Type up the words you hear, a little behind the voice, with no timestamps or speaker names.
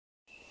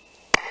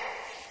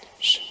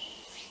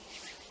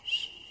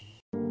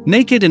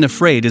Naked and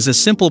Afraid is a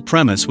simple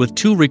premise with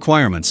two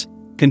requirements.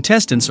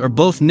 Contestants are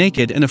both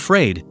naked and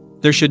afraid.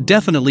 There should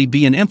definitely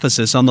be an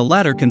emphasis on the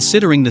latter,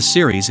 considering the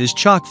series is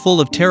chock full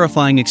of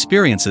terrifying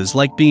experiences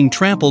like being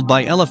trampled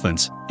by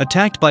elephants,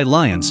 attacked by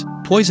lions,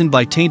 poisoned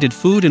by tainted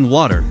food and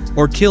water,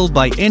 or killed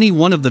by any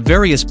one of the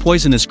various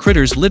poisonous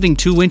critters living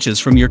 2 inches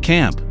from your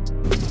camp.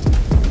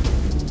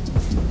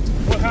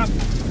 What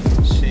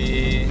happened?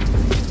 She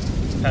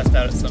passed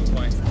out at some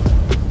point.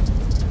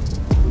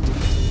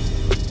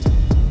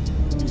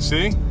 You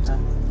see?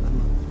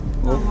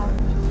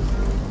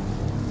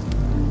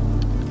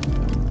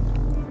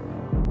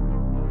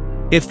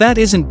 If that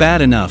isn't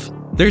bad enough,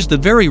 there's the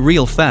very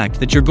real fact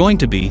that you're going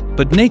to be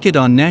but naked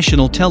on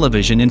national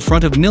television in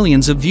front of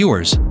millions of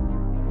viewers.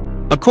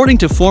 According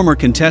to former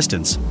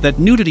contestants, that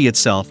nudity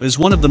itself is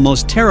one of the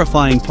most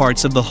terrifying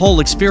parts of the whole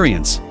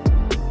experience.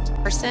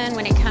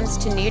 When it comes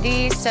to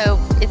nudity, so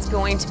it's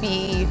going to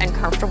be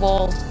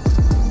uncomfortable.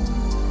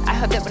 I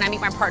hope that when I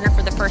meet my partner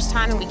for the first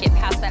time and we get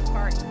past that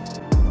part.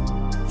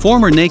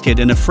 Former Naked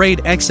and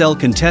Afraid XL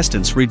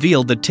contestants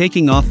revealed that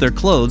taking off their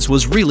clothes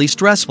was really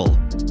stressful.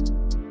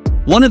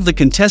 One of the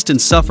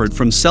contestants suffered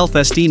from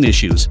self-esteem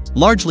issues,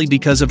 largely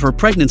because of her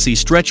pregnancy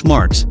stretch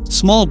marks,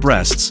 small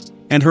breasts,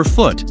 and her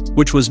foot,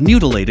 which was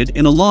mutilated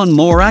in a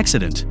lawn-mower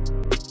accident.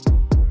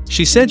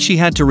 She said, "She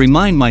had to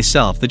remind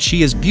myself that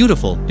she is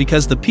beautiful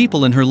because the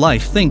people in her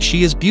life think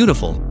she is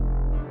beautiful."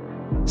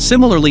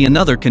 Similarly,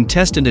 another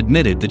contestant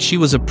admitted that she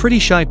was a pretty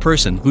shy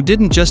person who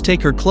didn't just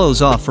take her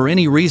clothes off for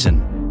any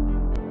reason.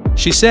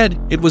 She said,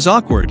 "It was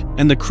awkward,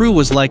 and the crew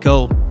was like,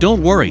 'Oh,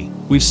 don't worry,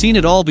 we've seen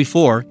it all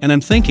before,' and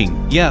I'm thinking,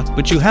 yeah,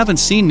 but you haven't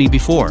seen me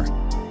before."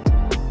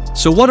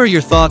 So what are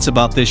your thoughts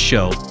about this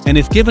show, and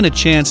if given a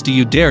chance, do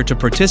you dare to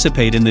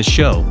participate in this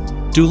show?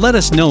 Do let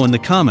us know in the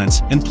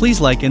comments, and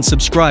please like and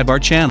subscribe our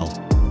channel.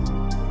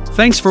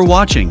 Thanks for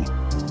watching.